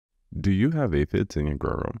Do you have aphids in your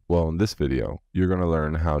grow room? Well, in this video, you're going to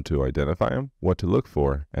learn how to identify them, what to look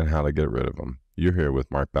for, and how to get rid of them. You're here with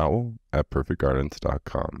Mark Bowell at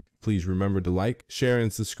perfectgardens.com. Please remember to like, share,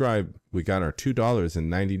 and subscribe. We got our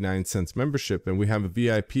 $2.99 membership, and we have a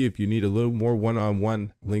VIP if you need a little more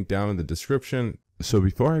one-on-one. Link down in the description. So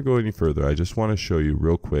before I go any further, I just want to show you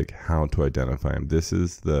real quick how to identify them. This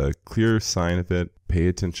is the clear sign of it. Pay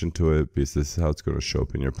attention to it because this is how it's going to show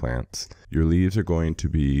up in your plants. Your leaves are going to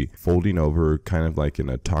be folding over kind of like in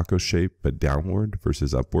a taco shape, but downward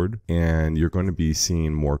versus upward. And you're going to be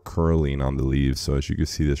seeing more curling on the leaves. So as you can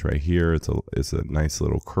see this right here, it's a nice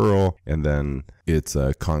little curl, and then it's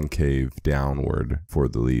a concave downward for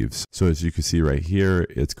the leaves. So as you can see right here,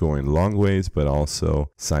 it's going long ways, but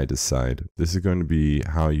also side to side. This is going to be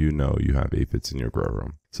how you know you have aphids in your grow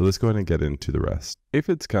room. So let's go ahead and get into the rest.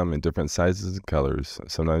 Aphids come in different sizes and colors.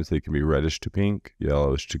 Sometimes they can be reddish to pink,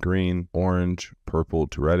 yellowish to green, orange, purple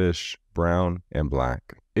to reddish, brown, and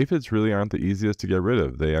black. Aphids really aren't the easiest to get rid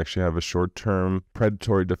of. They actually have a short-term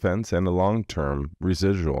predatory defense and a long-term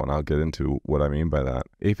residual, and I'll get into what I mean by that.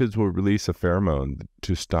 Aphids will release a pheromone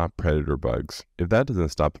to stop predator bugs. If that doesn't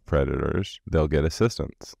stop the predators, they'll get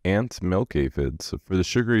assistance. Ants milk aphids for the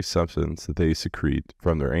sugary substance that they secrete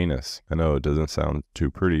from their anus. I know it doesn't sound too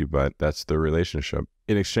pretty, but that's their relationship.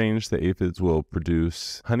 In exchange, the aphids will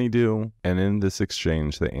produce honeydew, and in this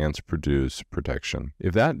exchange, the ants produce protection.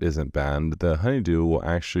 If that isn't bad, the honeydew will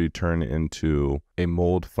actually turn into a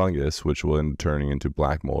mold fungus, which will end up turning into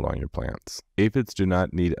black mold on your plants. Aphids do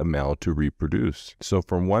not need a male to reproduce, so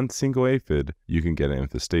from one single aphid, you can get an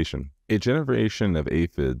infestation. A generation of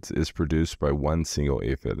aphids is produced by one single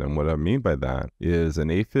aphid, and what I mean by that is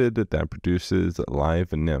an aphid that produces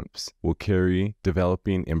live nymphs will carry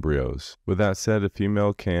developing embryos. With that said, a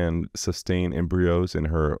female can sustain embryos in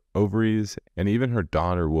her ovaries, and even her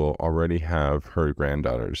daughter will already have her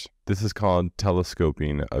granddaughters. This is called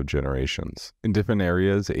telescoping of generations. In different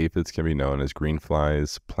areas, aphids can be known as green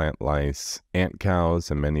flies, plant lice, ant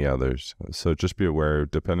cows, and many others. So just be aware,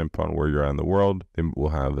 depending upon where you're at in the world, they will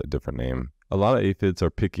have a different name. A lot of aphids are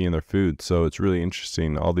picky in their food, so it's really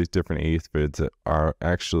interesting. All these different aphids are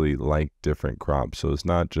actually like different crops. So it's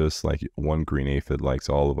not just like one green aphid likes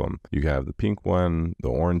all of them. You have the pink one, the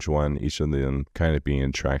orange one, each of them kind of being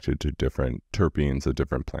attracted to different terpenes of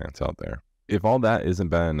different plants out there. If all that isn't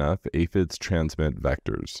bad enough, aphids transmit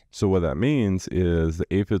vectors. So what that means is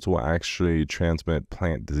the aphids will actually transmit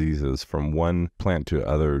plant diseases from one plant to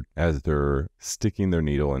other as they're sticking their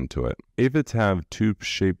needle into it. Aphids have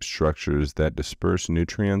tube-shaped structures that disperse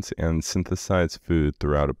nutrients and synthesize food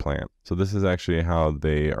throughout a plant. So this is actually how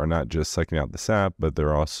they are not just sucking out the sap, but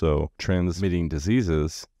they're also transmitting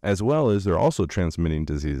diseases, as well as they're also transmitting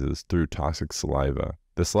diseases through toxic saliva.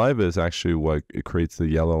 The saliva is actually what creates the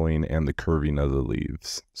yellowing and the curving of the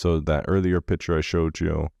leaves. So that earlier picture I showed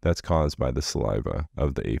you, that's caused by the saliva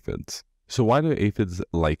of the aphids. So why do aphids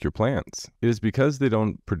like your plants? It is because they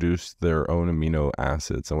don't produce their own amino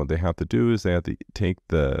acids. And what they have to do is they have to take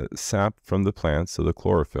the sap from the plants, so the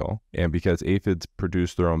chlorophyll. And because aphids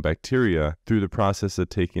produce their own bacteria, through the process of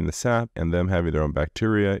taking the sap and them having their own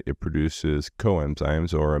bacteria, it produces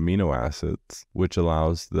coenzymes or amino acids, which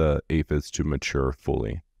allows the aphids to mature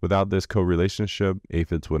fully. Without this co-relationship,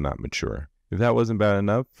 aphids would not mature. If that wasn't bad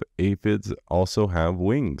enough, aphids also have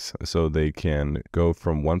wings, so they can go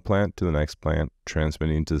from one plant to the next plant,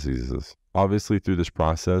 transmitting diseases. Obviously, through this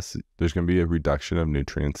process, there's going to be a reduction of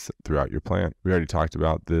nutrients throughout your plant. We already talked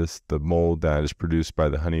about this. The mold that is produced by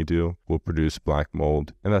the honeydew will produce black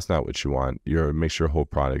mold, and that's not what you want. It makes your whole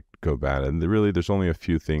product go bad. And really, there's only a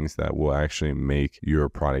few things that will actually make your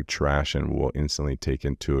product trash and will instantly take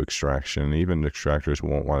into extraction. Even extractors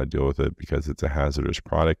won't want to deal with it because it's a hazardous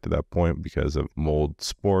product at that point because of mold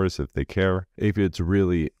spores if they care. Aphids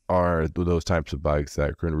really are those types of bugs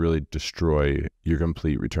that can really destroy your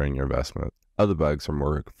complete return on your investment. Other bugs are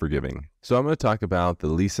more forgiving. So I'm going to talk about the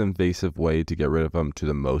least invasive way to get rid of them to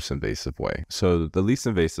the most invasive way. So the least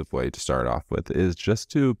invasive way to start off with is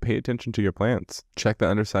just to pay attention to your plants. Check the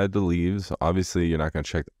underside of the leaves. Obviously, you're not going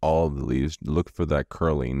to check all of the leaves. Look for that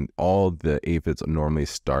curling. All the aphids normally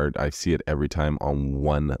start, I see it every time, on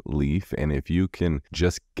one leaf. And if you can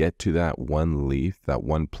just get to that one leaf, that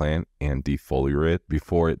one plant, and defoliate it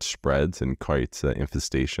before it spreads and creates an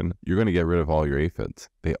infestation, you're going to get rid of all your aphids.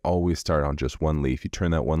 They always start on just one leaf. You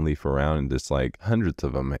turn that one leaf around, around and just like hundreds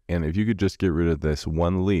of them. And if you could just get rid of this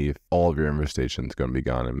one leaf, all of your infestation is going to be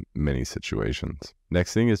gone in many situations.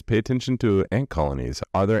 Next thing is pay attention to ant colonies.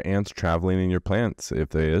 Are there ants traveling in your plants? If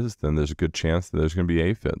there is, then there's a good chance that there's going to be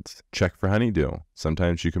aphids. Check for honeydew.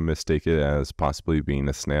 Sometimes you can mistake it as possibly being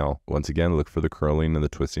a snail. Once again, look for the curling and the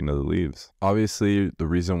twisting of the leaves. Obviously, the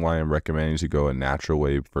reason why I'm recommending to go a natural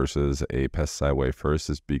way versus a pesticide way first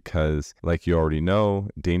is because, like you already know,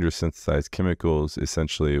 dangerous synthesized chemicals,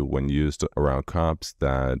 essentially when used around crops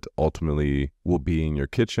that ultimately will be in your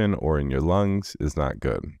kitchen or in your lungs, is not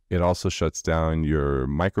good. It also shuts down your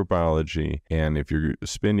microbiology, and if you're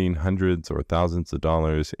spending hundreds or thousands of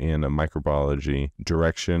dollars in a microbiology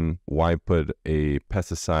direction, why put a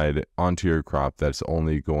pesticide onto your crop that's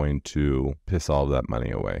only going to piss all of that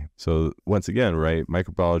money away? So once again, right,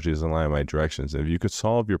 microbiology is in line with my directions. If you could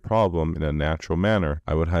solve your problem in a natural manner,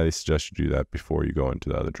 I would highly suggest you do that before you go into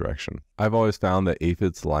the other direction. I've always found that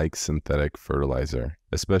aphids like synthetic fertilizer,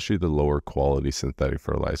 especially the lower quality synthetic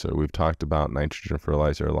fertilizer. We've talked about nitrogen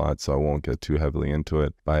fertilizer a lot, so I won't get too heavily into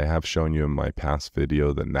it, but I have shown you in my past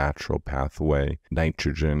video the natural pathway.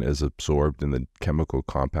 Nitrogen is absorbed in the chemical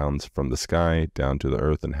compounds from the sky down to the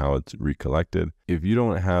earth and how it's recollected. If you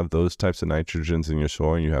don't have those types of nitrogens in your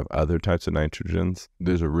soil and you have other types of nitrogens,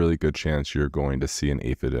 there's a really good chance you're going to see an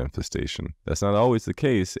aphid infestation. That's not always the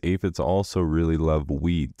case. Aphids also really love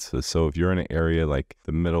weeds. So if you're in an area like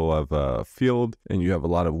the middle of a field and you have a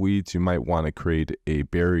lot of weeds, you might want to create a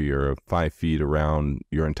barrier of 5 feet around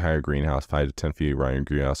your entire greenhouse, 5 to 10 feet around your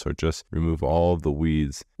greenhouse, or just remove all of the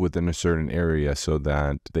weeds within a certain area so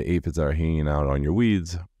that the aphids that are hanging out on your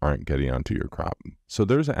weeds aren't getting onto your crop. So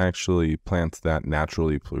there's actually plants that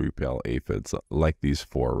naturally repel aphids, like these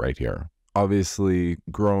 4 right here. Obviously,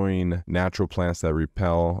 growing natural plants that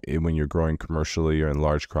repel when you're growing commercially or in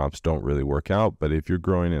large crops don't really work out. But if you're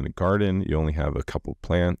growing in a garden, you only have a couple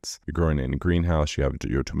plants. You're growing in a greenhouse, you have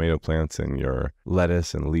your tomato plants and your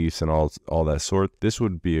lettuce and leaves and all that sort. This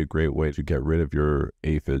would be a great way to get rid of your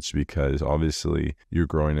aphids because obviously you're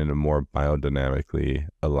growing in a more biodynamically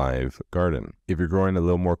alive garden. If you're growing a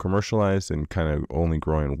little more commercialized and kind of only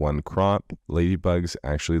growing one crop, ladybugs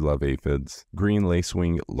actually love aphids. Green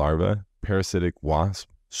lacewing larvae, parasitic wasp,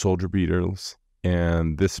 soldier beetles,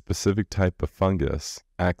 and this specific type of fungus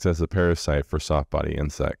acts as a parasite for soft-body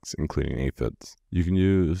insects, including aphids. You can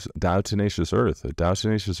use diatomaceous earth.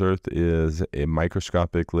 Diatomaceous earth is a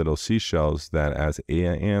microscopic little seashells that as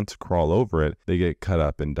ants crawl over it, they get cut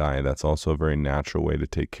up and die. That's also a very natural way to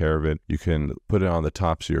take care of it. You can put it on the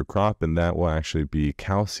tops of your crop, and that will actually be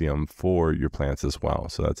calcium for your plants as well.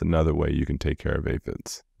 So that's another way you can take care of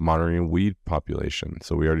aphids. Monitoring weed population.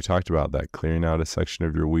 So we already talked about that, clearing out a section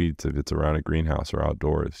of your weeds if it's around a greenhouse or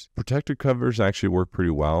outdoors. Protective covers actually work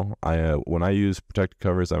pretty well. When I use protective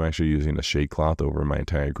covers, I'm actually using a shade cloth over my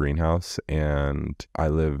entire greenhouse, and I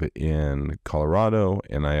live in Colorado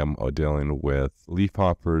and I am dealing with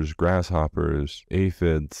leafhoppers, grasshoppers,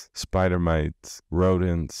 aphids, spider mites,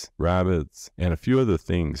 rodents, rabbits, and a few other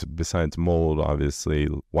things besides mold, obviously,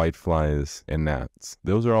 whiteflies and gnats.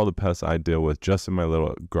 Those are all the pests I deal with just in my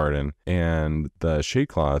little garden, and the shade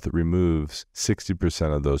cloth removes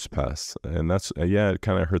 60% of those pests. And that's, yeah, it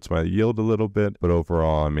kind of hurts my yield a little bit, but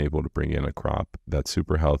overall I'm able to bring in a crop that's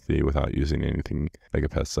super healthy without using anything like a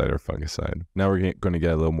pesticide or fungicide. Now we're going to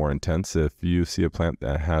get a little more intense. If you see a plant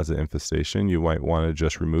that has an infestation, you might want to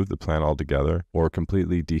just remove the plant altogether or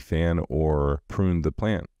completely defan or prune the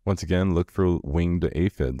plant. Once again, look for winged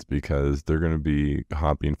aphids because they're going to be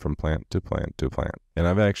hopping from plant to plant to plant. And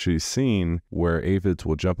I've actually seen where aphids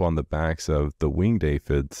will jump on the backs of the winged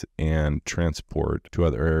aphids and transport to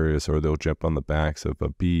other areas, or they'll jump on the backs of a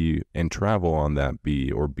bee and travel on that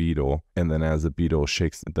bee or beetle. And then as the beetle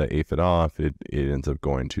shakes the aphid off, it ends up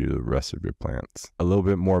going to the rest of your plants. A little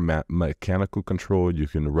bit more mechanical control, you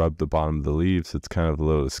can rub the bottom of the leaves. It's kind of a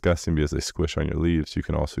little disgusting because they squish on your leaves. You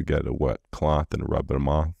can also get a wet cloth and rub them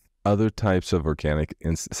off. Other types of organic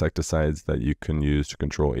insecticides that you can use to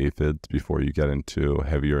control aphids before you get into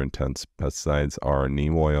heavier intense pesticides are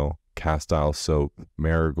neem oil, castile soap,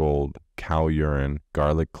 marigold, cow urine,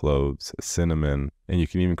 garlic cloves, cinnamon, and you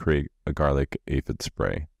can even create a garlic aphid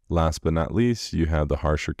spray. Last but not least, you have the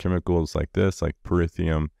harsher chemicals like this, like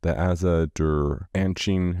perithium, the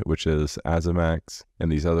azadirachtin, which is Azamax,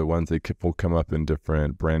 and these other ones, they will come up in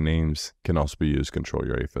different brand names, can also be used to control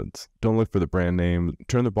your aphids. Don't look for the brand name,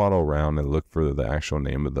 turn the bottle around and look for the actual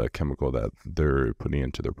name of the chemical that they're putting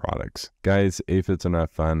into their products. Guys, aphids are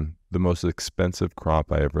not fun. The most expensive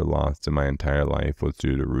crop I ever lost in my entire life was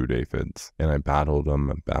due to root aphids. And I battled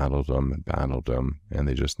them and battled them and battled them, and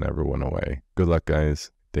they just never went away. Good luck,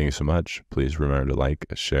 guys. Thank you so much. Please remember to like,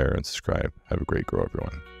 share, and subscribe. Have a great grow,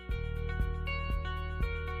 everyone.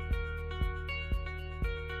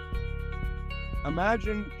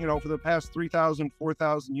 Imagine, for the past 3,000,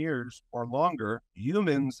 4,000 years or longer,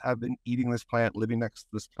 humans have been eating this plant, living next to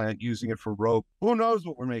this plant, using it for rope. Who knows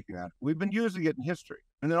what we're making out of it? We've been using it in history.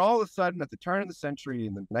 And then all of a sudden, at the turn of the century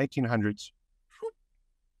in the 1900s,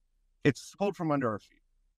 it's pulled from under our feet.